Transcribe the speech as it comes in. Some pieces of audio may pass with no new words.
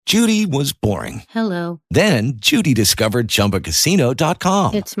Judy was boring. Hello. Then Judy discovered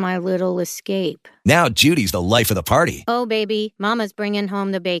ChumbaCasino.com. It's my little escape. Now Judy's the life of the party. Oh, baby, mama's bringing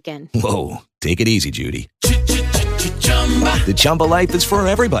home the bacon. Whoa, take it easy, Judy. The Chumba life is for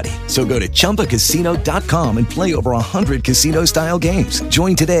everybody. So go to ChumbaCasino.com and play over 100 casino-style games.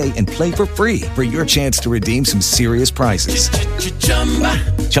 Join today and play for free for your chance to redeem some serious prizes.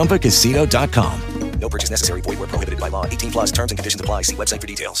 ChumbaCasino.com. No purchase necessary. Void where prohibited by law. 18 plus terms and conditions apply. See website for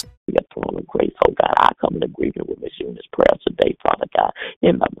details. Your throne of grace, oh God, I come in agreement with Miss Eunice's prayer today, Father God,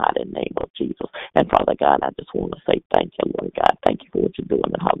 in the mighty name of Jesus. And Father God, I just want to say thank you, Lord God. Thank you for what you're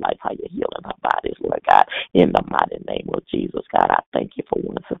doing in her life, how you're healing her bodies, Lord God, in the mighty name of Jesus. God, I thank you for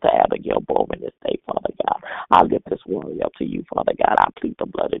one Sister Abigail Bowman this day, Father God. I lift this warrior up to you, Father God. I plead the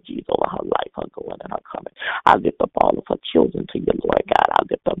blood of Jesus over her life, her going and her coming. I lift up all of her children to you, Lord God. I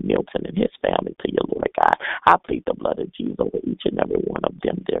lift up Milton and his family to you, Lord God. I plead the blood of Jesus over each and every one of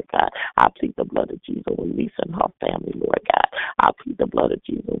them, dear God. I plead the blood of Jesus over Lisa and her family, Lord God. I plead the blood of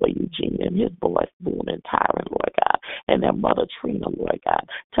Jesus over Eugene and his boys, Boone and Tyron, Lord God, and their mother, Trina, Lord God.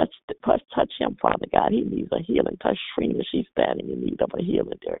 Touch him, Father God. He needs a healing. Touch Trina. She's standing in need of a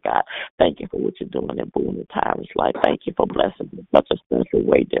healing, dear God. Thank you for what you're doing in Boone and Tyron's life. Thank you for blessing them in such a special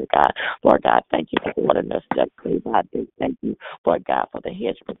way, dear God. Lord God, thank you for ordering their steps day by day. Thank you, Lord God, for the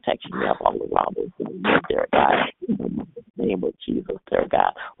hedge protection you have all around us, dear God. In the name of Jesus, dear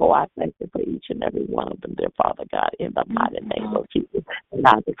God. Oh, I thank you for each and every one of them, dear Father God, in the mighty name of Jesus. And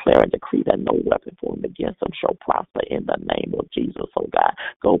I declare and decree that no weapon formed against them shall prosper in the name of Jesus, oh God.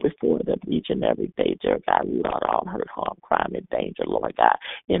 Go before them each and every day, dear God. Root out all hurt, harm, crime, and danger, Lord God,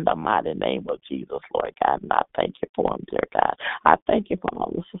 in the mighty name of Jesus, Lord God. And I thank you for them, dear God. I thank you for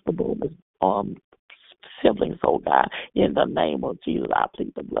all the Sister Bowman's siblings, oh God, in the name of Jesus. I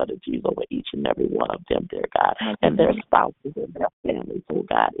plead the blood of Jesus over each and every one of them, dear God, and their spouses and their families, oh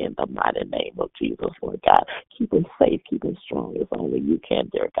God, in the mighty name of Jesus, Lord God. Keep them safe, keep them strong as only you can,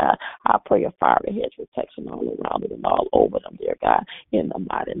 dear God. I pray a fiery hedge protection all around them and all over them, dear God, in the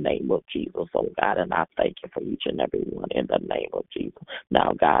mighty name of Jesus, oh God, and I thank you for each and every one in the name of Jesus.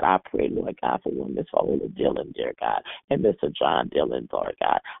 Now, God, I pray, Lord God, for one Miss Ola Dillon, dear God, and Mr. John Dillon, Lord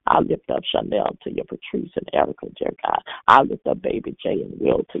God. I lift up Chanel to your Patrice and Erica, dear God. I lift up baby Jay and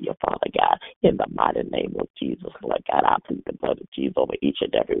Will to your Father God, in the mighty name of Jesus, Lord God. I plead the blood of Jesus over each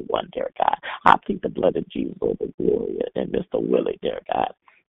and every one, dear God. I plead the blood of Jesus over Gloria and Mr. Willie, dear God,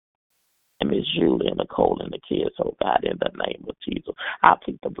 and Miss Julie and Nicole and the kids, oh God, in the name of Jesus. I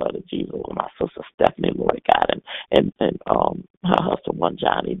plead the blood of Jesus over my sister Stephanie, Lord God, and her husband, one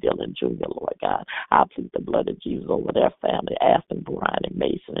Johnny Dillon Jr., Lord God. I plead the blood of Jesus over their family, Aston, Brian, and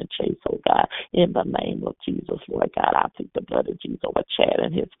Mason and Chase, oh God, in the name of Jesus, Lord God. I plead the blood of Jesus over Chad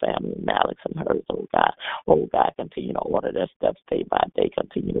and his family, and Alex and hers, oh God. Oh God, continue to order their steps day by day.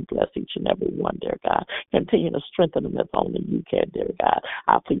 Continue to bless each and every one, dear God. Continue to strengthen them as only you can, dear God.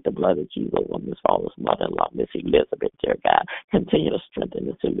 I plead the blood of Jesus over Miss Fowler's mother-in-law, Miss Elizabeth, dear God. Continue to strengthen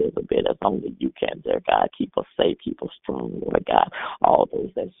Miss Elizabeth as only you can, dear God. Keep her safe, keep her strong, Lord God. All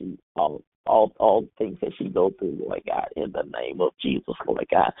things that she goes through, Lord God, in the name of Jesus, Lord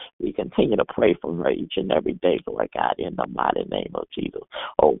God. We continue to pray for her each and every day, Lord God, in the mighty name of Jesus.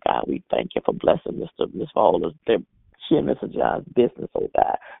 Oh God, we thank you for blessing Miss Fowler's she and Mr. John's business, oh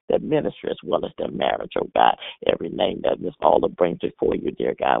God, their ministry as well as their marriage, oh God. Every name that Miss Fowler brings before you,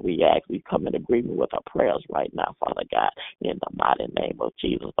 dear God, we come in agreement with our prayers right now, Father God, in the mighty name of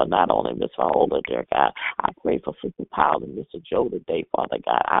Jesus. But not only Miss Fowler, dear God, I pray for Sister Powell and Mr. Joe today, Father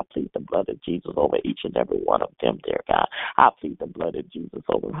God. I plead the blood of Jesus over each and every one of them, dear God. I plead the blood of Jesus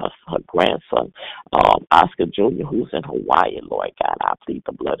over her grandson, Oscar Jr., who's in Hawaii, Lord God. I plead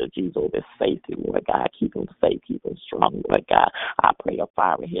the blood of Jesus over his safety, Lord God. Keep him safe, keep him strong, Lord God. I pray a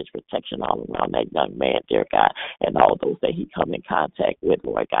fiery hedge protection all around that young man, dear God, and all those that he come in contact with,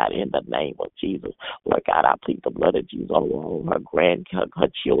 Lord God, in the name of Jesus. Lord God, I plead the blood of Jesus all over her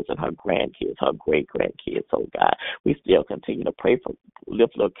children, her grandkids, her great-grandkids, oh God. We still continue to pray for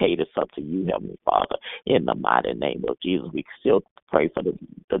lift locators up to you, Heavenly Father, in the mighty name of Jesus. We still pray for the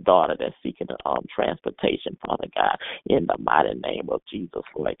daughter that's seeking transportation, Father God, in the mighty name of Jesus,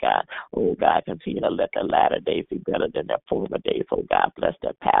 Lord God. Oh God, continue to let their latter days be better than their former days. Oh God, bless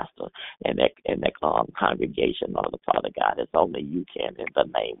their pastor and their congregation, Father God, as only you can, in the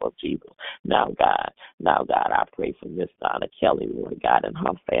name of Jesus. Now God, I pray for Miss Donna Kelly, Lord God, and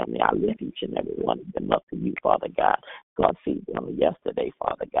her family. I lift each and every one of them up to you, Father God. God, see them yesterday,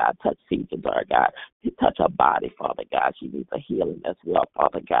 Father God. Touch Caesar, Lord God. Touch her body, Father God. She needs a healing as well,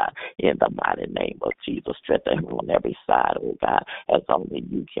 Father God. In the mighty name of Jesus, strengthen her on every side, oh God, as only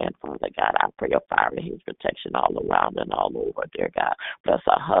you can, Father God. I pray a fire and his protection all around and all over, dear God. Bless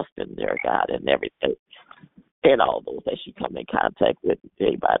her husband, dear God, and everything. And all those that she come in contact with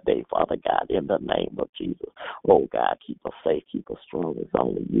day by day, Father God, in the name of Jesus. Oh, God, keep her safe, keep her strong as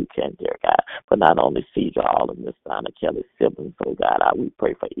only you can, dear God. But not only Cedar, all of Miss Donna Kelly's siblings, oh, God, we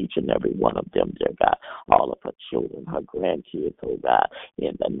pray for each and every one of them, dear God. All of her children, her grandkids, oh, God,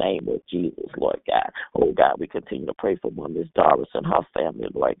 in the name of Jesus, Lord God. Oh, God, we continue to pray for Miss Doris and her family,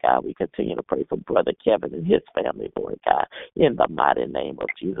 Lord God. We continue to pray for Brother Kevin and his family, Lord God. In the mighty name of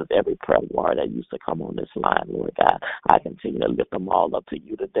Jesus, every prayer warrior that used to come on this line, Lord God, I continue to lift them all up to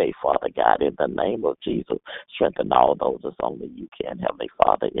you today, Father God, in the name of Jesus. Strengthen all those as only you can, Heavenly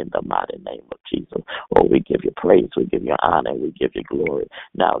Father, in the mighty name of Jesus. Oh, we give you praise, we give you honor, we give you glory.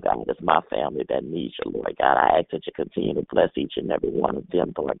 Now, God, it's my family that needs you, Lord God. I ask that you continue to bless each and every one of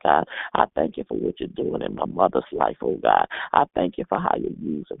them, Lord God. I thank you for what you're doing in my mother's life, oh God. I thank you for how you're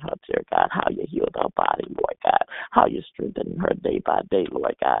using her, dear God, how you healed her body, Lord God, how you're strengthening her day by day,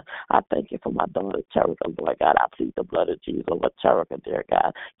 Lord God. I thank you for my daughter, Terica, Lord God. I plead the blood of Jesus over Terica, dear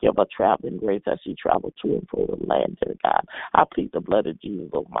God. Give her traveling grace as she travels to and fro the land, dear God. I plead the blood of Jesus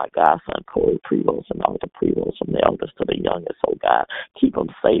over my godson, Corey Prevost, and all the Prevosts, from the eldest to the youngest, oh God. Keep them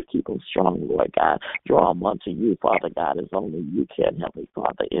safe, keep them strong, Lord God. Draw them unto you, Father God, as only you can, Heavenly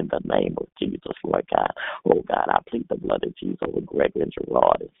Father, in the name of Jesus, Lord God. Oh God, I plead the blood of Jesus over Gregory and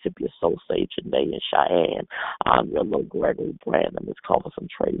Gerard and Scipio, Sage, Janae, and Cheyenne, your little Gregory, Brandon, Miss Culverson,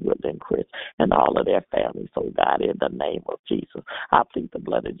 Trey, Woodland, Chris, and all of their families, oh God, in the name of Jesus. I plead the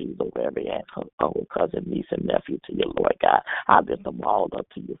blood of Jesus over every aunt, uncle, cousin, niece, and nephew to you, Lord God. I lift them all up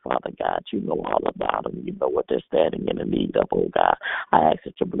to you, Father God. You know all about them. You know what they're standing in the need of, oh God. I ask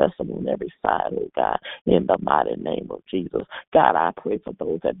that you bless them on every side, oh God, in the mighty name of Jesus. God, I pray for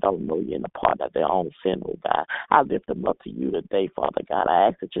those that don't know you in the part of their own sin, oh God. I lift them up to you today, Father God. I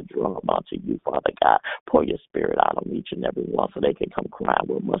ask that you draw them unto you, Father God. Pour your spirit out on each and every one so they can come crying,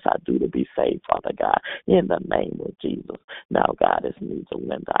 what must I do to be saved, Father God, in the name of Jesus. Now, God, it's me to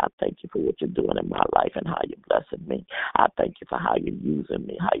Linda. I thank you for what you're doing in my life and how you're blessing me. I thank you for how you're using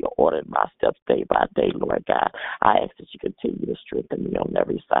me, how you're ordering my steps day by day, Lord God. I ask that you continue to strengthen me on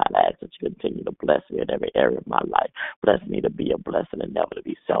every side. I ask that you continue to bless me in every area of my life. Bless me to be a blessing and never to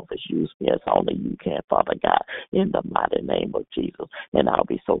be selfish. Use me as only you can, Father God, in the mighty name of Jesus. And I'll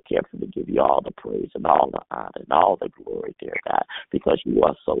be so careful to give you all the praise and all the honor and all the glory, dear God, because you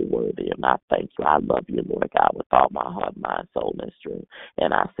are so worthy. And I thank you. I love you, Lord God, with all my heart, mind, soul, and strength.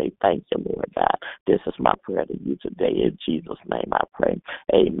 And I say thank you, Lord God. This is my prayer to you today. In Jesus' name I pray.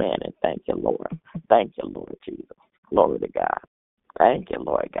 Amen. And thank you, Lord. Thank you, Lord Jesus. Glory to God. Thank you,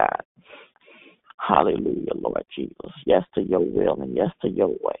 Lord God. Hallelujah, Lord Jesus. Yes to your will and yes to your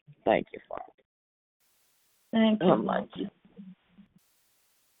way. Thank you, Father. Thank you, Unlike you.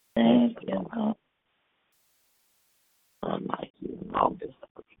 Thank you, Lord. Unlike you in all this.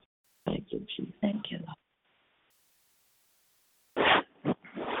 Thank you, Jesus. Thank you, Lord.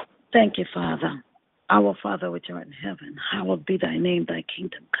 Thank you, Father. Our Father which art in heaven, hallowed be thy name, thy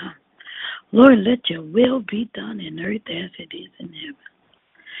kingdom come. Lord, let your will be done in earth as it is in heaven.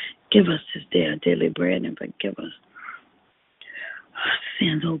 Give us this day our daily bread and forgive us our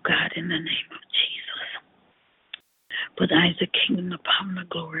sins, O God, in the name of Jesus. For thine is the kingdom, the power, and the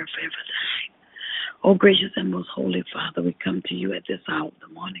glory forever thine. O gracious and most holy Father, we come to you at this hour of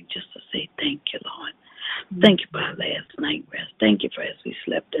the morning just to say thank you, Lord. Thank you for our last night rest. Thank you for as we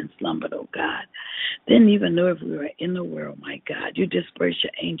slept and slumbered, oh God. Didn't even know if we were in the world, my God. You dispersed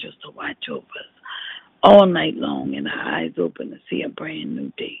your angels to watch over us all night long, and our eyes open to see a brand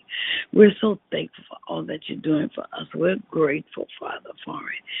new day. We're so thankful for all that you're doing for us. We're grateful, Father, for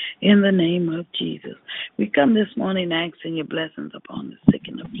it. In the name of Jesus, we come this morning asking your blessings upon the sick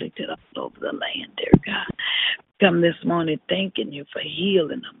and afflicted all over the land, dear God. Come this morning thanking you for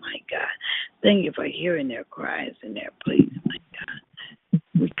healing them, my God. Thank you for hearing their cries and their pleas, my God.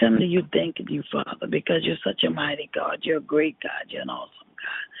 We come to you thanking you, Father, because you're such a mighty God. You're a great God. You're an awesome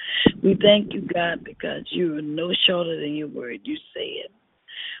God. We thank you, God, because you are no shorter than your word. You said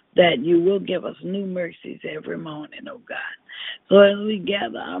that you will give us new mercies every morning, oh God. So as we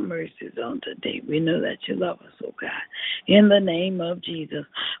gather our mercies on today, we know that you love us, oh God. In the name of Jesus.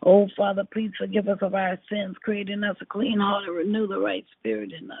 Oh, Father, please forgive us of our sins, creating us a clean heart and renew the right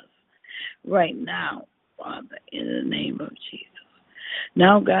spirit in us right now, Father, in the name of Jesus.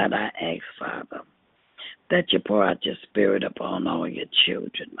 Now, God, I ask, Father, that you pour out your spirit upon all your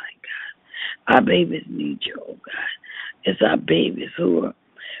children, my God. Our babies need you, oh God. It's our babies who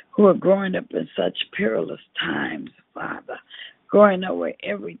who are growing up in such perilous times, Father, growing up where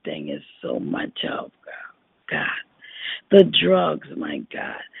everything is so much of, God. The drugs, my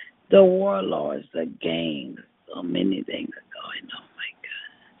God, the warlords, the gangs, so many things are going on, my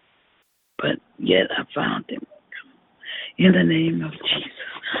God. But yet I found him. In the name of Jesus.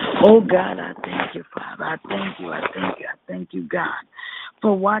 Oh, God, I thank you, Father. I thank you, God,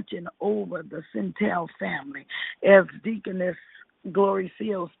 for watching over the Centel family. As Deaconess Glory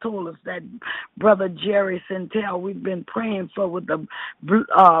Seals told us that Brother Jerry Centel, we've been praying for with the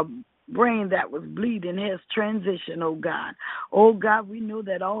brain that was bleeding, his transition, oh God. Oh God, we know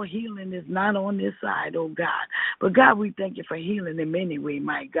that all healing is not on this side, oh God. But God, we thank you for healing him anyway,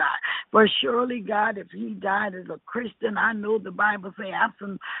 my God. For surely, God, if he died as a Christian, I know the Bible says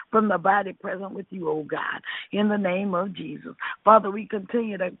absent from the body, present with you, oh God. In the name of Jesus. Father, we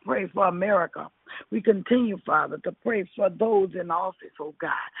continue to pray for America. We continue, Father, to pray for those in office, oh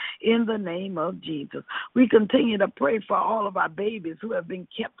God, in the name of Jesus. We continue to pray for all of our babies who have been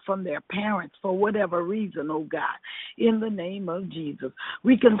kept from their parents for whatever reason, oh God, in the name of Jesus.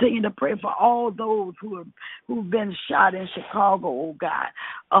 We continue to pray for all those who've been shot in Chicago, oh God,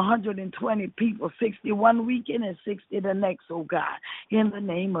 120 people, 60 one weekend and 60 the next, oh God, in the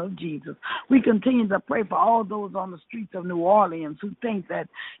name of Jesus. We continue to pray for all those on the streets of New Orleans who think that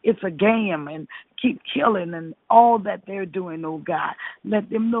it's a game and keep killing and all that they're doing, oh God. Let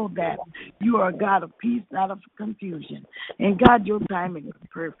them know that you are a God of peace, not of confusion. And God, your timing is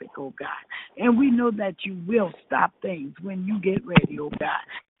perfect, oh God. And we know that you will stop things when you get ready, oh God.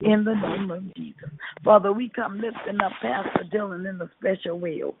 In the name of Jesus. Father, we come lifting up Pastor Dylan in a special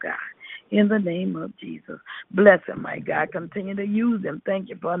way, oh God. In the name of Jesus. Bless him, my God. Continue to use him. Thank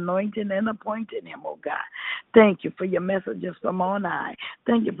you for anointing and appointing him, oh God. Thank you for your messages from on high.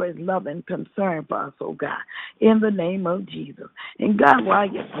 Thank you for his love and concern for us, oh God. In the name of Jesus. And God, while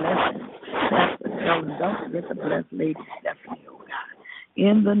you're blessing Pastor Dylan, don't forget to bless Lady Stephanie, oh God.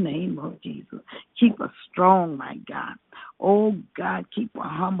 In the name of Jesus. Keep her strong, my God. Oh, God, keep her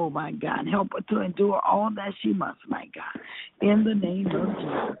humble, my God. Help her to endure all that she must, my God. In the name of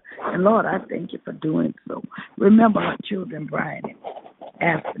Jesus. And, Lord, I thank you for doing so. Remember her children, Brian and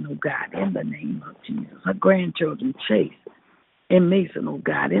Aspen, oh, God, in the name of Jesus. Her grandchildren, Chase and Mason, oh,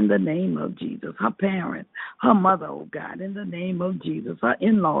 God, in the name of Jesus. Her parents, her mother, oh, God, in the name of Jesus. Her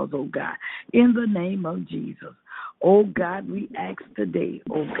in-laws, oh, God, in the name of Jesus. Oh, God, we ask today,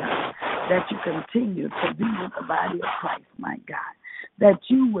 oh, God, that you continue to be with the body of Christ, my God, that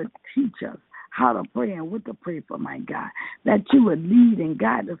you would teach us how to pray and what to pray for, my God, that you would lead and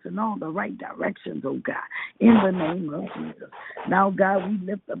guide us in all the right directions, oh, God, in the name of Jesus. Now, God, we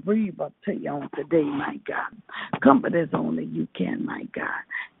lift the breathe up to you on today, my God. Comfort as only you can, my God,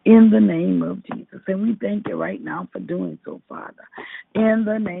 in the name of Jesus. And we thank you right now for doing so, Father, in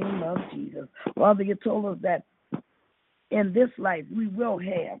the name of Jesus. Father, you told us that in this life we will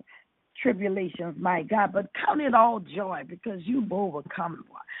have tribulations, my God, but count it all joy because you've overcome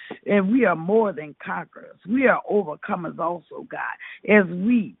one. And we are more than conquerors. We are overcomers also, God, as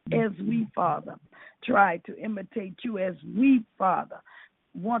we, Father, try to imitate you, as we, Father,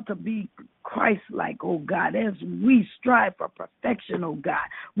 want to be Christ-like, oh God, as we strive for perfection, oh God.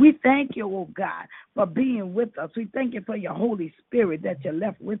 We thank you, oh God, for being with us. We thank you for your Holy Spirit that you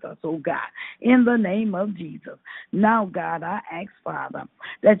left with us, oh God, in the name of Jesus. Now, God, I ask, Father,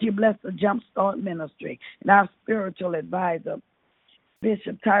 that you bless the Jumpstart Ministry and our spiritual advisor,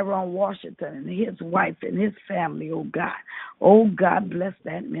 Bishop Tyrone Washington, and his wife and his family, oh God. Oh God, bless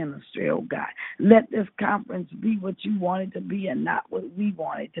that ministry, oh God. Let this conference be what you want it to be and not what we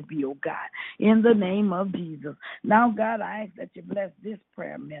want it to be, oh God. In the name of Jesus. Now, God, I ask that you bless this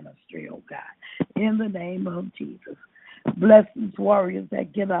prayer ministry, oh God. In the name of Jesus. Bless these warriors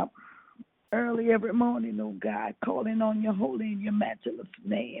that get up early every morning, oh God, calling on your holy and your matchless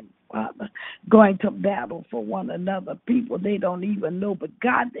name, Father, going to battle for one another. People they don't even know, but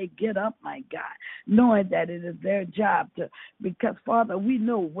God, they get up, my God, knowing that it is their job to, because, Father, we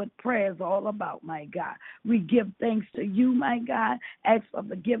know what prayer is all about, my God. We give thanks to you, my God, ask for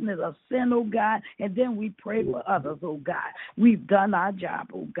forgiveness of sin, oh God, and then we pray for others, oh God. We've done our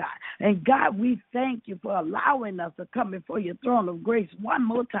job, oh God. And God, we thank you for allowing us to come before your throne of grace one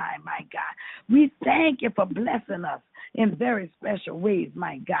more time, my God. We thank you for blessing us in very special ways,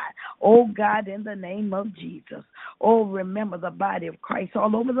 my God. Oh, God, in the name of Jesus. Oh, remember the body of Christ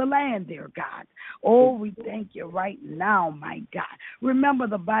all over the land, dear God. Oh, we thank you right now, my God. Remember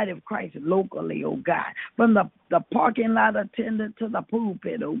the body of Christ locally, oh God, from the parking lot attendant to the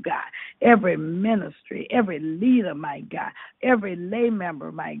pulpit, oh God. Every ministry, every leader, my God, every lay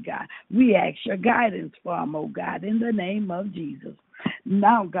member, my God. We ask your guidance for them, oh God, in the name of Jesus.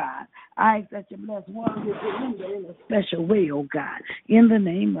 Now, God, I ask that you bless Warrior Belinda in a special way, oh God, in the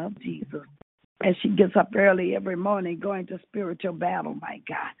name of Jesus. As she gets up early every morning going to spiritual battle, my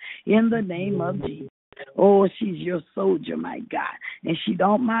God, in the name of Jesus. Oh, she's your soldier, my God, and she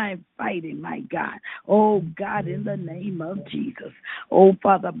don't mind fighting, my God. Oh, God, in the name of Jesus. Oh,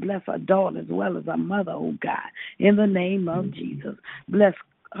 Father, bless her daughter as well as her mother, oh, God, in the name of Jesus. Bless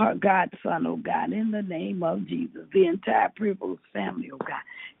her godson, oh, God, in the name of Jesus. The entire Prevost family, oh, God,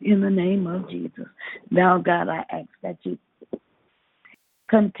 in the name of Jesus. Now, God, I ask that you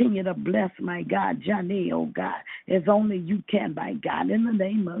continue to bless, my God, Johnny, oh God, as only you can, my God, in the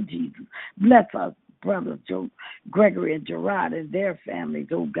name of Jesus. Bless us, brothers Joe, Gregory and Gerard and their families,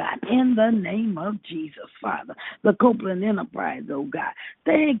 oh God, in the name of Jesus, Father. The Copeland Enterprise, oh God.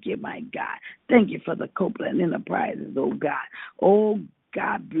 Thank you, my God. Thank you for the Copeland Enterprises, oh God. Oh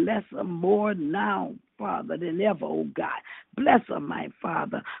God, bless them more now, Father, than ever, oh God. Bless them, my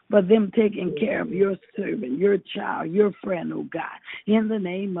Father, for them taking care of your servant, your child, your friend, oh God, in the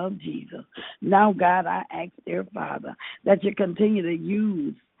name of Jesus. Now, God, I ask, dear Father, that you continue to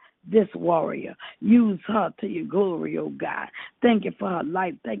use this warrior. Use her to your glory, oh God. Thank you for her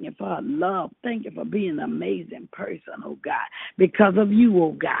life. Thank you for her love. Thank you for being an amazing person, oh God, because of you,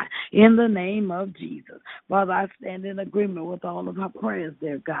 oh God, in the name of Jesus. Father, I stand in agreement with all of her prayers,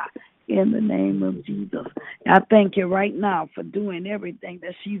 dear God, in the name of Jesus. I thank you right now for doing everything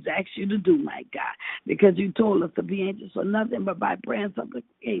that she's asked you to do, my God, because you told us to be anxious for nothing but by prayer and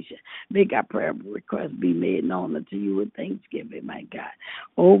supplication. Make our prayer requests be made known unto you with thanksgiving, my God.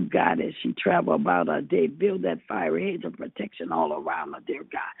 Oh, God, as she travel about her day, build that fiery hedge of protection all around her, dear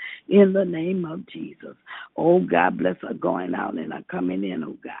God, in the name of Jesus. Oh, God, bless her going out and her coming in,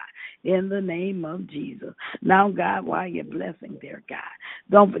 oh, God, in the name of Jesus. Now, God, while you're blessing, dear God,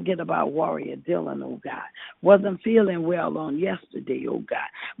 don't forget about Warrior Dylan, oh, God. Wasn't feeling well on yesterday, oh, God.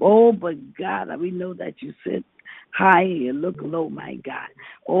 Oh, but, God, we know that you sit high and look low, my God.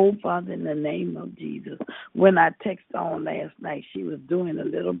 Oh, Father, in the name of Jesus. When I texted on last night, she was doing a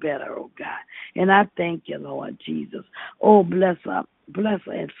little better, oh, God. And I thank you, Lord Jesus. Oh, bless her. Bless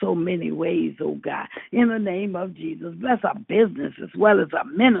her in so many ways, oh God. In the name of Jesus. Bless our business as well as our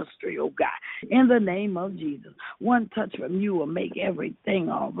ministry, oh God. In the name of Jesus. One touch from you will make everything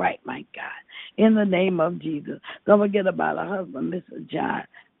all right, my God. In the name of Jesus. Don't forget about her husband, Mr. John.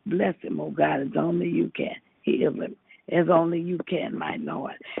 Bless him, oh God, as only you can. Heal him as only you can, my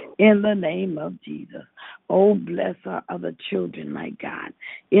Lord. In the name of Jesus. Oh, bless our other children, my God.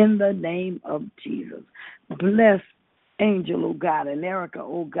 In the name of Jesus. Bless Angel, oh God, and Erica,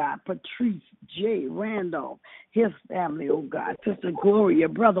 oh God, Patrice, Jay, Randolph, his family, oh God, Sister Gloria,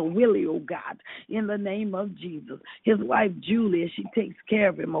 Brother Willie, oh God, in the name of Jesus. His wife, Julia, she takes care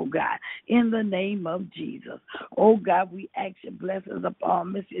of him, oh God, in the name of Jesus. Oh God, we ask your blessings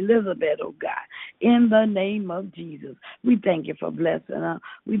upon Miss Elizabeth, oh God, in the name of Jesus. We thank you for blessing her.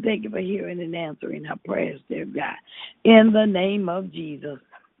 We thank you for hearing and answering her prayers, dear God, in the name of Jesus.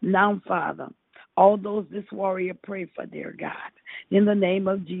 Now, Father, all those this warrior pray for, dear God. In the name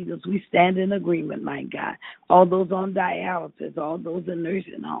of Jesus, we stand in agreement, my God. All those on dialysis, all those in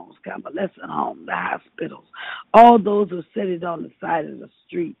nursing homes, convalescent homes, the hospitals, all those who sit on the side of the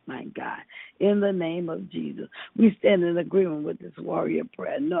street, my God. In the name of Jesus, we stand in agreement with this warrior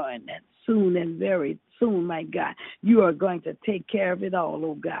prayer, knowing that soon and very soon, my God, you are going to take care of it all,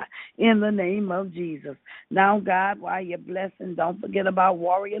 oh God, in the name of Jesus. Now, God, while you're blessing, don't forget about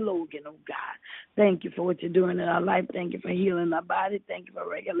Warrior Logan, oh God. Thank you for what you're doing in our life. Thank you for healing our body. Thank you for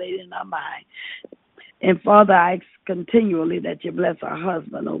regulating our mind. And Father, I ask continually that you bless our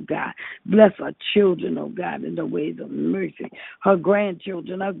husband, oh God. Bless our children, oh God, in the ways of mercy. Her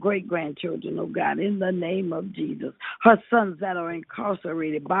grandchildren, her great-grandchildren, oh God, in the name of Jesus. Her sons that are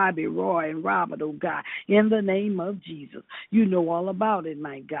incarcerated, Bobby, Roy, and Robert, oh God, in the name of Jesus. You know all about it,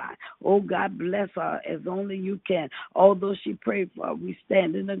 my God. Oh God, bless her as only you can. Although she prayed for her, we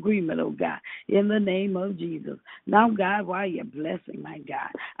stand in agreement, oh God, in the name of Jesus. Now, God, while you're blessing, my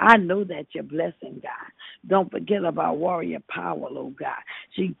God, I know that you're blessing, God. Don't forget about Warrior Power, oh God.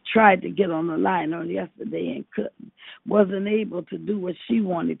 She tried to get on the line on yesterday and couldn't. Wasn't able to do what she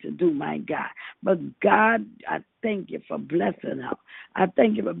wanted to do, my God. But God, I thank you for blessing her. I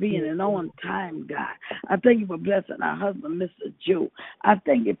thank you for being an on-time God. I thank you for blessing our husband, Mr. Joe. I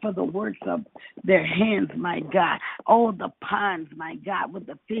thank you for the works of their hands, my God. All the ponds, my God, with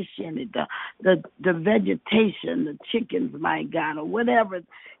the fish in it, the vegetation, the chickens, my God, or whatever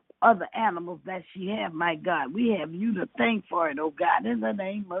other animals that she have, my God. We have you to thank for it, oh God, in the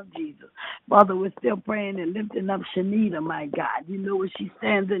name of Jesus. Father, we're still praying and lifting up Shanita, my God. You know what she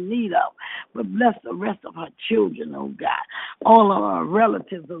stands in need of. But bless the rest of her children, oh God. All of our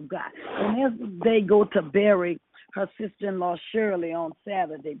relatives, oh God. And as they go to bury her sister-in-law Shirley on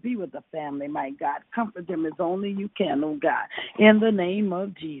Saturday, be with the family, my God. Comfort them as only you can, oh God, in the name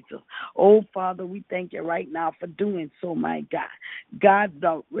of Jesus. Oh, Father, we thank you right now for doing so, my God. God,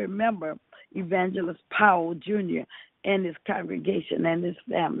 don't remember Evangelist Powell Jr. and his congregation and his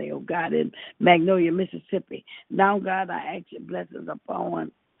family, oh God, in Magnolia, Mississippi. Now, God, I ask your blessings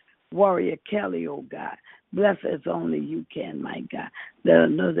upon Warrior Kelly, oh God. Bless us only you can, my God. Let her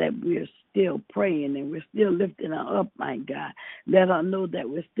know that we're still praying and we're still lifting her up, my God. Let her know that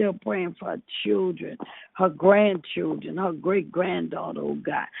we're still praying for her children, her grandchildren, her great-granddaughter, oh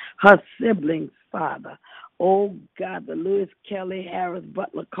God, her siblings, Father. Oh God, the Lewis, Kelly, Harris,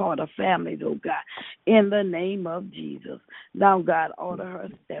 Butler, Carter families, oh God, in the name of Jesus. Now, God, order her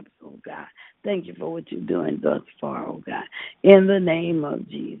steps, oh God. Thank you for what you're doing thus far, oh God, in the name of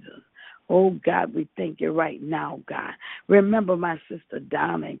Jesus. Oh, God, we thank you right now, God. Remember my sister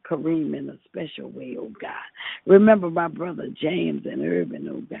Donna and Kareem in a special way, oh God. Remember my brother James and Irvin,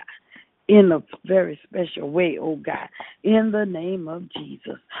 oh God, in a very special way, oh God, in the name of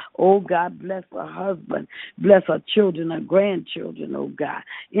Jesus. Oh, God, bless her husband, bless her children, her grandchildren, oh God,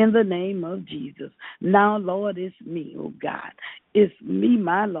 in the name of Jesus. Now, Lord, it's me, oh God. It's me,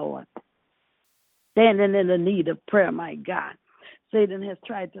 my Lord, standing in the need of prayer, my God. Satan has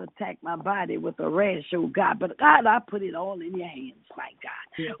tried to attack my body with a rash, oh God. But God, I put it all in your hands, my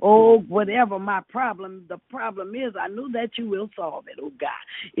God. Oh, whatever my problem, the problem is, I know that you will solve it, oh God.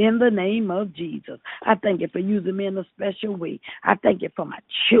 In the name of Jesus. I thank you for using me in a special way. I thank you for my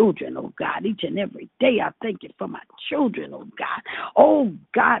children, oh God. Each and every day, I thank you for my children, oh God. Oh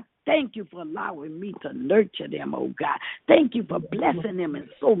God, thank you for allowing me to nurture them, oh God. Thank you for blessing them in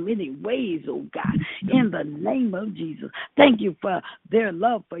so many ways, oh God, in the name of Jesus. Thank you for their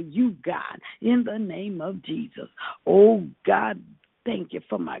love for you, God, in the name of Jesus. Oh God, thank you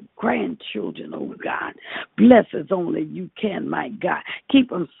for my grandchildren, oh God. Bless as only you can, my God. Keep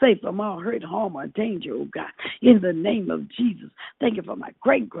them safe from all hurt, harm, or danger, oh God. In the name of Jesus. Thank you for my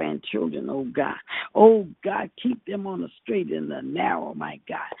great-grandchildren, oh God. Oh God, keep them on the straight and the narrow, my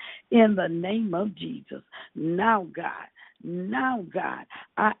God. In the name of Jesus. Now, God,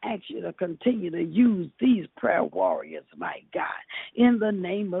 I ask you to continue to use these prayer warriors, my God, in the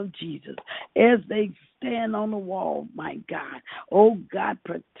name of Jesus, as they stand on the wall, my God. Oh, God,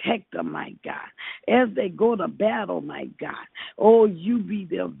 protect them, my God, as they go to battle, my God. Oh, you be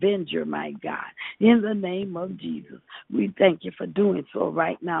the avenger, my God, in the name of Jesus. We thank you for doing so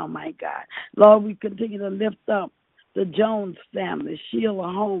right now, my God. Lord, we continue to lift up the Jones family, Sheila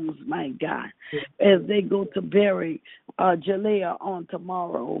Holmes, my God, as they go to bury Jalea on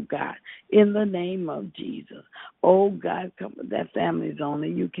tomorrow, oh God, in the name of Jesus. Oh God, come with that family's only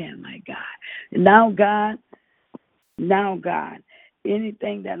you can, my God. Now God,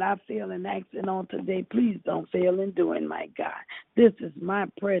 anything that I feel and acting on today, please don't fail in doing, my God. This is my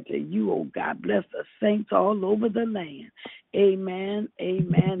prayer to you, oh God. Bless the saints all over the land. Amen,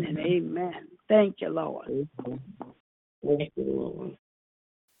 amen, and amen. Thank you, Lord. Thank you, Lord.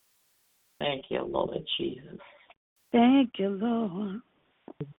 Thank you, Lord Jesus. Thank you, Lord.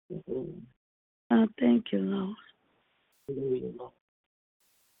 I thank you, Lord. Hallelujah, Lord.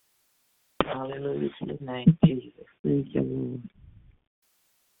 Hallelujah to your name, Jesus. Thank you, Lord.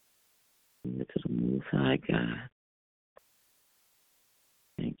 Glory to the Most High God.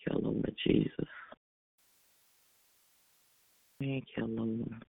 Thank you, Lord Jesus. Thank you,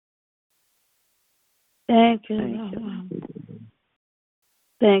 Lord. Thank you, Thank Lord. you.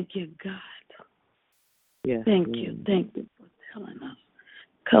 Thank you, God. Yes, Thank Lord. you. Thank you for telling us.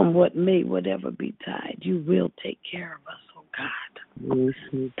 Come what may, whatever betide, you will take care of us, oh God. Yes,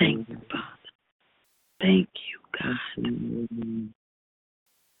 Thank you, Father. Thank you, God.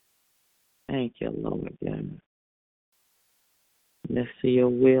 Thank you, Lord God. Yes to your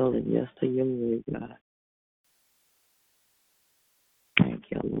will and yes to your way, God. Thank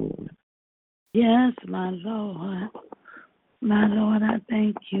you, Lord. Yes, my Lord. My Lord, I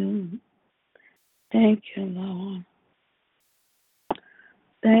thank you. Thank you, Lord.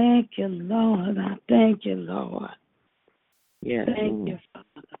 Thank you, Lord. I thank you, Lord. Yes, Thank Lord. you,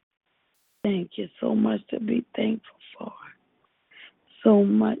 Father. Thank you so much to be thankful for. So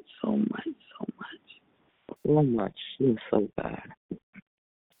much, so much, so much. So much. You're so God.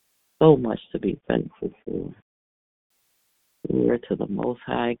 So much to be thankful for. Glory to the Most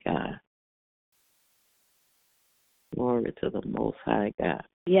High God. Glory to the Most High God.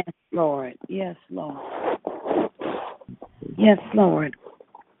 Yes, Lord. Yes, Lord. Yes, Lord.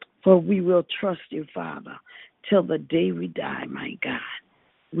 For we will trust you, Father, till the day we die, my God.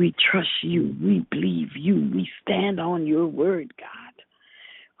 We trust you. We believe you. We stand on your word, God.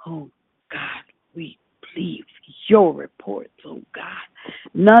 Oh, God, we believe your reports, oh, God.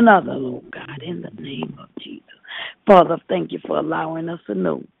 None other, oh, God, in the name of Jesus. Father, thank you for allowing us to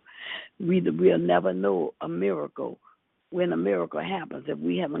know. We'll never know a miracle when a miracle happens if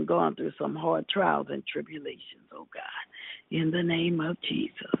we haven't gone through some hard trials and tribulations, oh, God, in the name of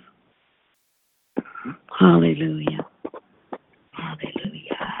Jesus. Hallelujah.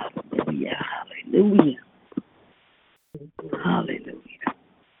 Hallelujah. Hallelujah. Hallelujah. Hallelujah.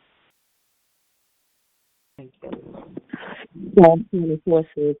 Thank you, Lord. Psalm 24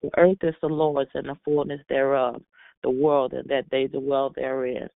 says, the earth is the Lord's and the fullness thereof, the world and that they dwell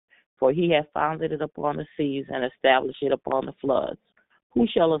therein. For he hath founded it upon the seas and established it upon the floods. Who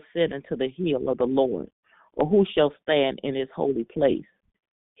shall ascend into the hill of the Lord? Or who shall stand in his holy place?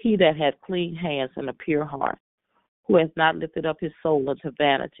 He that hath clean hands and a pure heart, who hath not lifted up his soul unto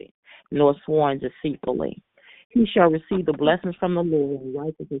vanity, nor sworn deceitfully. He shall receive the blessings from the Lord and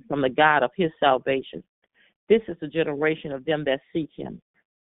righteousness from the God of his salvation. This is the generation of them that seek him,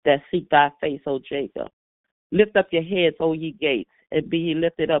 that seek thy face, O Jacob. Lift up your heads, O ye gates, and be ye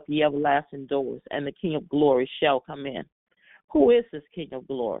lifted up, ye everlasting doors, and the King of glory shall come in. Who is this King of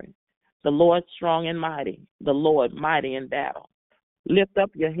glory? The Lord strong and mighty, the Lord mighty in battle. Lift up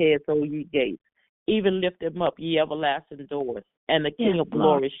your heads, O ye gates, even lift them up, ye everlasting doors, and the King of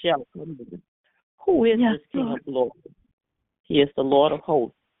glory shall come in. Who is this King of glory? He is the Lord of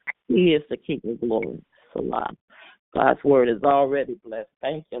hosts. He is the King of glory. Salah. God's word is already blessed.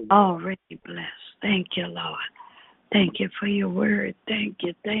 Thank you, Lord. Already blessed. Thank you, Lord. Thank you for your word. Thank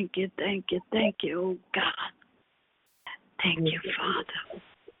you, thank you, thank you, thank you, oh God. Thank you, Father.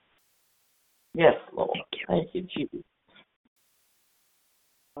 Yes, Lord. Thank you, Jesus.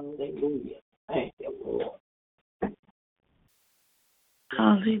 Hallelujah. Thank you, Lord.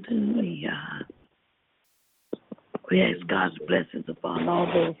 Hallelujah. We ask God's blessings upon all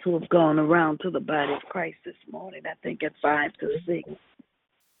those who have gone around to the body of Christ this morning. I think at 5 to 6.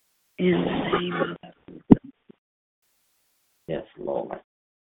 In the name of Jesus. Yes, Lord.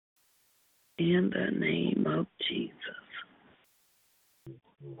 In the name of Jesus.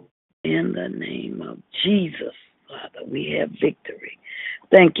 In the name of Jesus, Father, we have victory.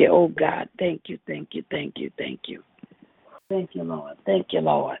 Thank you, oh God. Thank you, thank you, thank you, thank you. Thank you, Lord. Thank you,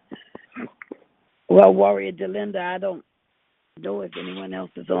 Lord. Well, Warrior Delinda, I don't know if anyone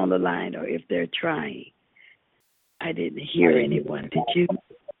else is on the line or if they're trying. I didn't hear anyone. Did you?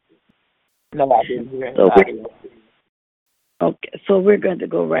 No, I didn't hear anybody. Okay, so we're going to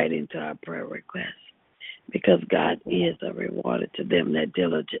go right into our prayer request because God is a rewarder to them that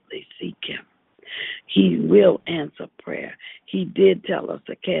diligently seek him. He will answer prayer. He did tell us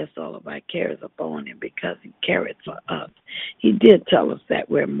to cast all of our cares upon him because he cared for us. He did tell us that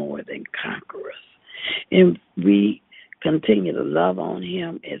we're more than conquerors. And we continue to love on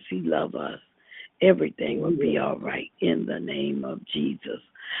him as he loves us. Everything will be all right in the name of Jesus.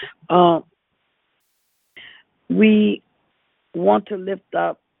 We want to lift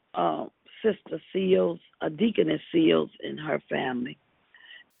up Sister Seals, Deaconess Seals and her family.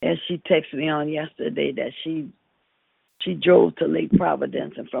 As she texted me on yesterday that she drove to Lake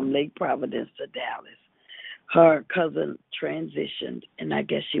Providence and from Lake Providence to Dallas. Her cousin transitioned, and I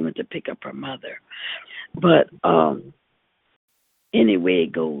guess she went to pick up her mother. But anyway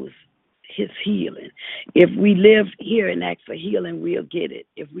it goes, his healing. If we live here and ask for healing, we'll get it.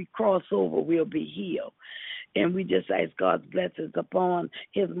 If we cross over, we'll be healed. And we just ask God's blessings upon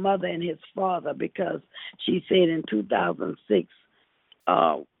his mother and his father because she said in 2006,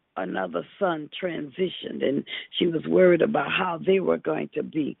 another son transitioned and she was worried about how they were going to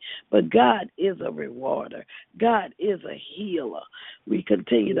be. But God is a rewarder. God is a healer. We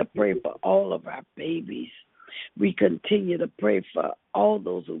continue to pray for all of our babies. We continue to pray for all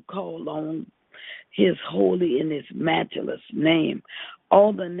those who call on his holy and his matchless name.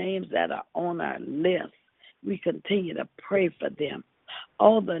 All the names that are on our list, we continue to pray for them.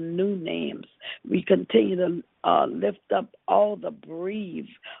 All the new names, we continue to lift up all the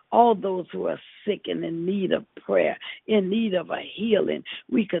bereaved, all those who are sick and in need of prayer, in need of a healing.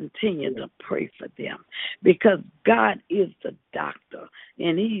 We continue to pray for them because God is the doctor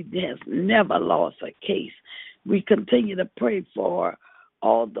and he has never lost a case. We continue to pray for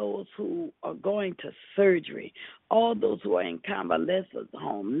all those who are going to surgery, all those who are in convalescent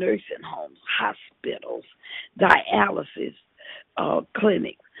homes, nursing homes, hospitals, dialysis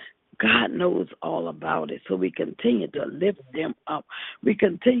clinics. God knows all about it. So we continue to lift them up. We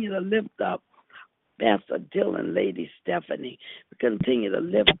continue to lift up Pastor Dylan, Lady Stephanie. We continue to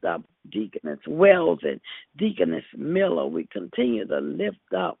lift up Deaconess Wells and Deaconess Miller. We continue to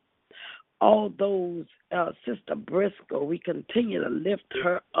lift up all those, Sister Briscoe. We continue to lift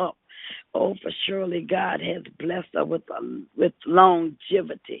her up. Oh, for surely God has blessed her with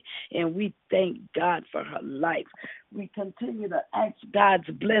longevity, and we thank God for her life. We continue to ask God's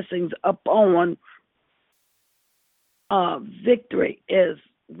blessings upon victory as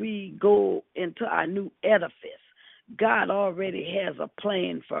we go into our new edifice. God already has a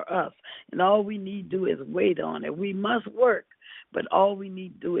plan for us, and all we need to do is wait on it. We must work, but all we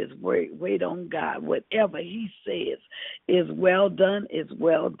need to do is wait on God. Whatever He says is well done, is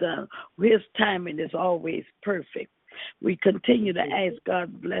well done. His timing is always perfect. We continue to ask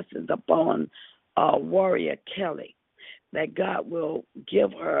God's blessings upon Warrior Kelly, that God will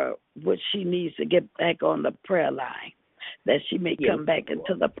give her what she needs to get back on the prayer line, that she may come back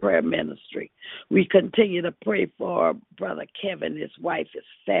into the prayer ministry. We continue to pray for Brother Kevin, his wife, his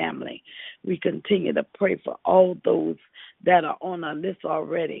family. We continue to pray for all those that are on our list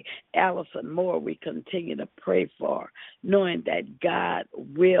already. Allison Moore, we continue to pray for, knowing that God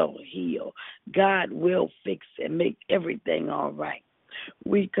will heal. God will fix and make everything all right.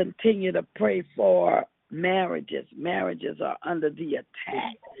 We continue to pray for marriages. Marriages are under the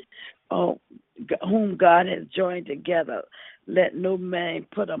attack. Whom God has joined together, let no man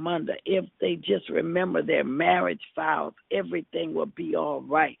put them under. If they just remember their marriage vows, everything will be all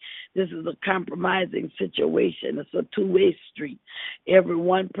right. This is a compromising situation. It's a two-way street. Every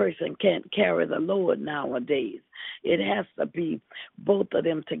one person can't carry the load nowadays. It has to be both of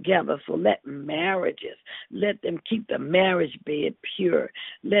them together. So let them keep the marriage bed pure.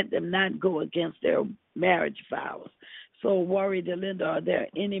 Let them not go against their marriage vows. So, Warrior Delinda, are there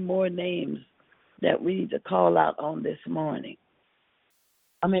any more names that we need to call out on this morning?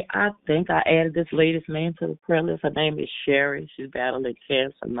 I think I added this lady's name to the prayer list. Her name is Sherry. She's battling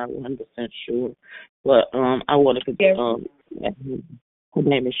cancer. I'm not 100% sure. But I want to her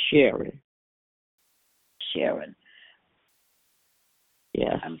name is Sherry. Sharon.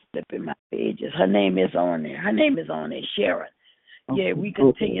 Yes. I'm flipping my pages. Her name is on there. Sharon. Yeah, we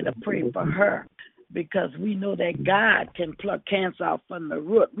continue to pray for her, because we know that God can pluck cancer out from the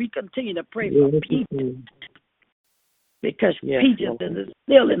root. We continue to pray for Peaches, because Peaches is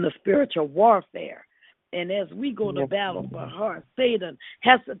still in the spiritual warfare. And as we go to battle for her, Satan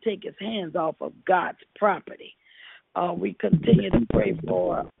has to take his hands off of God's property. We continue to pray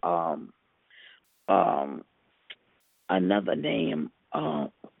for another name.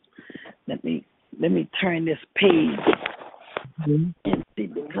 Let me turn this page. And see,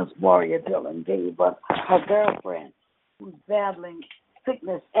 because Warrior Dylan gave us her girlfriend who's battling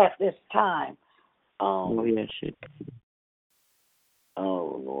sickness at this time. Oh,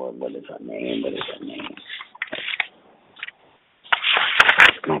 Lord, what is her name?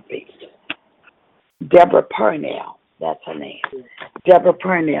 My baby. Deborah Purnell. That's her name. Deborah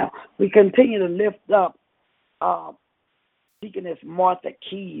Purnell. We continue to lift up Deaconess Martha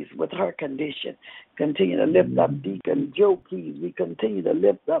Keys with her condition. Continue to lift up Deacon Joe Keys. We continue to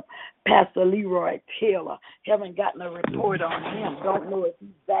lift up Pastor Leroy Taylor. Haven't gotten a report on him. Don't know if he's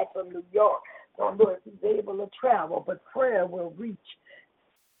back from New York. Don't know if he's able to travel. But prayer will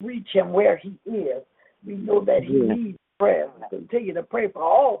reach him where he is. We know that he needs prayer. We continue to pray for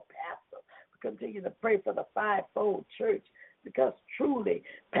all pastors. We continue to pray for the fivefold church, because truly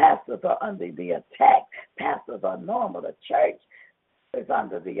pastors are under the attack. Pastors are normal. The church is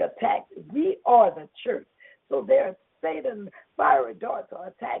under the attack. We are the church. So there's Satan fiery darts are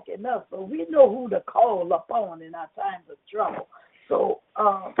attacking us. So we know who to call upon in our times of trouble. So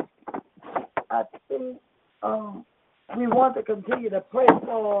I think we want to continue to pray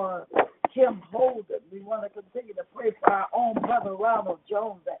for Kim Holden. We want to continue to pray for our own brother Ronald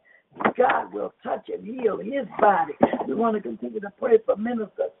Jones, that God will touch and heal his body. We want to continue to pray for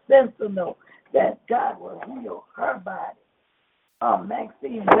Minister Sentinel, that God will heal her body.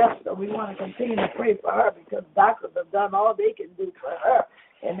 Maxine Lester, we want to continue to pray for her, because doctors have done all they can do for her,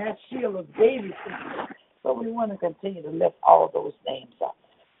 and that's Sheila's baby sister. So we want to continue to lift all those names up.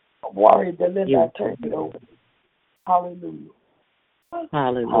 Warrior Delinda, I turn it over. Hallelujah.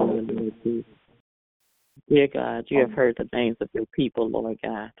 Hallelujah. Dear God, you have heard the names of your people, Lord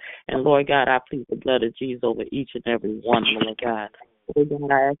God. And Lord God, I plead the blood of Jesus over each and every one, Lord God. Oh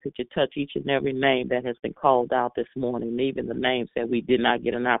God, I ask that you touch each and every name that has been called out this morning, even the names that we did not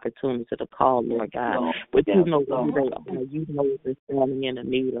get an opportunity to call, Lord God. But you know who they are. You know what they're standing in the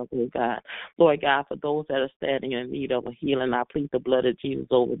need of, oh God. Lord God, for those that are standing in need of a healing, I plead the blood of Jesus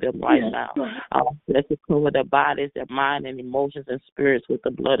over them right now. Let's cover their bodies, their mind, and emotions and spirits with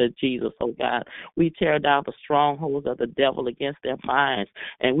the blood of Jesus, oh God. We tear down the strongholds of the devil against their minds,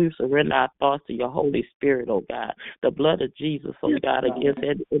 and we surrender our thoughts to your Holy Spirit, oh God. The blood of Jesus, oh God, against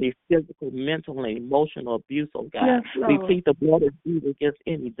any physical, mental, and emotional abuse, oh God. We plead the blood of Jesus against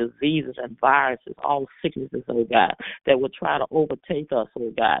any diseases and viruses, all sicknesses, oh God, that will try to overtake us,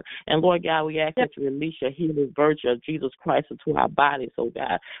 oh God. And Lord God, we ask that you release your healing virtue of Jesus Christ into our bodies, oh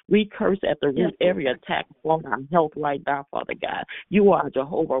God. We curse at the root every attack upon our health right now, Father God. You are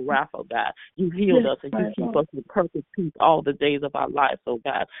Jehovah Rapha, God. You healed us and you keep us in perfect peace all the days of our lives, oh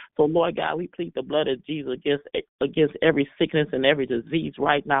God. So, Lord God, we plead the blood of Jesus against every sickness and every disease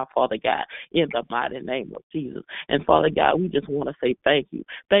right now, Father God, in the mighty name of Jesus. And, Father God, we just want to say thank you.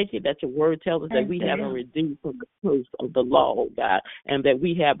 Thank you that your word tells us that we have been redeemed from the curse of the law, oh God, and that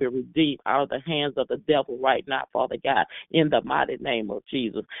we have been redeemed out of the hands of the devil right now, Father God, in the mighty name of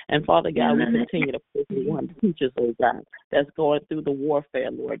Jesus. And, Father God, we continue to pray for one teachers, oh God, that's going through the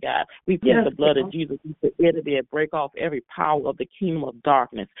warfare, Lord God. We plead the blood of Jesus to enemy and break off every power of the kingdom of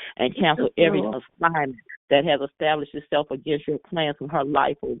darkness and cancel every assignment that has established itself against your plans in her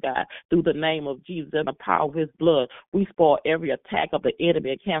life, oh God. Through the name of Jesus and the power of his blood, we spoil every attack of the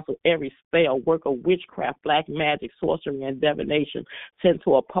enemy and cancel every spell, work of witchcraft, black magic, sorcery, and divination sent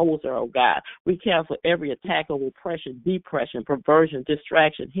to oppose her, oh God. We cancel every attack of oppression, depression, perversion,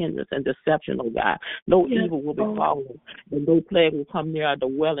 distraction, hindrance, and deception, oh God. No evil will befall us, and no plague will come near our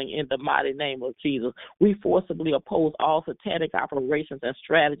dwelling in the mighty name of Jesus. We forcibly oppose all satanic operations and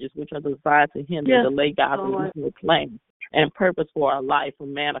strategies which are designed to hinder and delay God's original plan and purpose for our life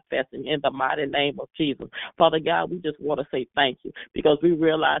from manifesting in the mighty name of Jesus. Father God, we just want to say thank you because we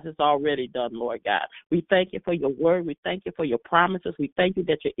realize it's already done, Lord God. We thank you for your word. We thank you for your promises. We thank you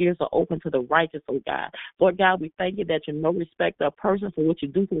that your ears are open to the righteous, oh God. Lord God, we thank you that you're no respecter of person. For what you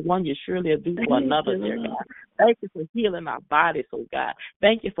do for one, you surely do for another, dear God. Thank you for healing our bodies, oh God.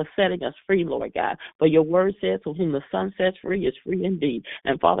 Thank you for setting us free, Lord God. For your word says, for whom the Son sets free is free indeed.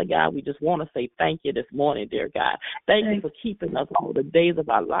 And Father God, we just want to say thank you this morning, dear God. Thank you for keeping us all the days of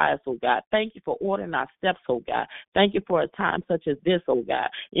our lives, oh God. Thank you for ordering our steps, oh God. Thank you for a time such as this, oh God,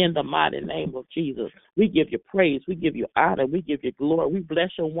 in the mighty name of Jesus. We give you praise. We give you honor. We give you glory. We bless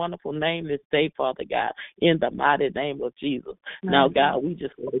your wonderful name this day, Father God, in the mighty name of Jesus. Now, God, we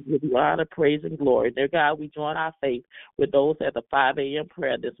just want to give you honor, praise, and glory. Dear God, we join our faith with those at the 5 a.m.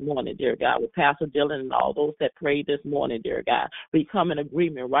 prayer this morning, dear God, with Pastor Dylan and all those that prayed this morning, dear God. We come in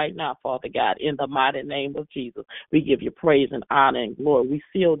agreement right now, Father God, in the mighty name of Jesus. We give you praise and honor and glory. We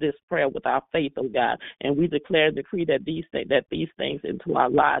seal this prayer with our faith, oh God, and we declare and decree that these things into our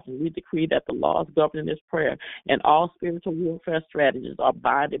lives, and we decree that the laws governing this prayer and all spiritual warfare strategies are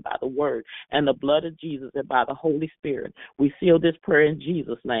binded by the word and the blood of Jesus and by the Holy Spirit. We seal this prayer in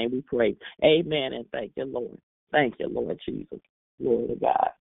Jesus' name, we pray. Amen, and thank you, Lord. Thank you, Lord Jesus. Glory to God.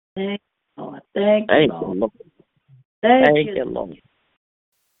 Thank you, Lord. Thank you, Lord. Thank you, Lord.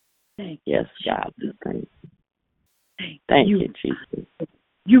 Thank you. Yes, God. Thank you. Thank you, Jesus.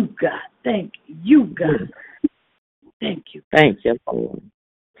 You, God. Thank you, God. Thank you. Thank you, Lord.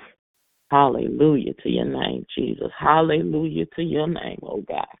 Hallelujah to your name, Jesus. Hallelujah to your name, oh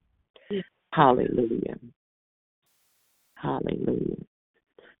God. Yes. Hallelujah. Hallelujah.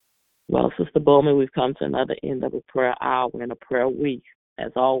 Well, Sister Bowman, we've come to another end of a prayer hour and a prayer week.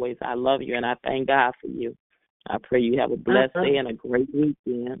 As always, I love you and I thank God for you. I pray you have a blessed day and a great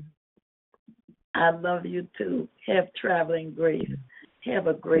weekend. I love you too. Have traveling grace. Have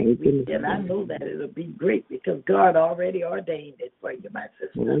a great weekend. I know that it'll be great because God already ordained it for you, my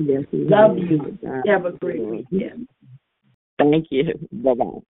sister. Yes, love you. Have a great weekend. Thank you. Bye-bye.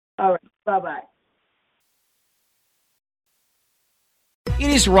 All right. Bye-bye. It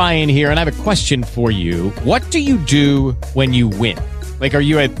is Ryan here, and I have a question for you. What do you do when you win? Like, are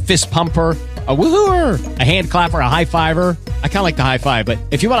you a fist pumper, a woohooer, a hand clapper, a high fiver? I kind of like the high five, but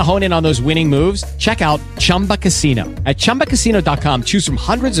if you want to hone in on those winning moves, check out Chumba Casino. At ChumbaCasino.com, choose from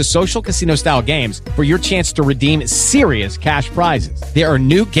hundreds of social casino-style games for your chance to redeem serious cash prizes. There are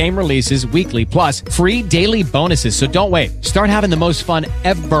new game releases weekly, plus free daily bonuses. So don't wait. Start having the most fun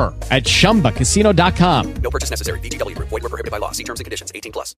ever at ChumbaCasino.com. No purchase necessary. VGW Group. Void where prohibited by law. See terms and conditions. 18+.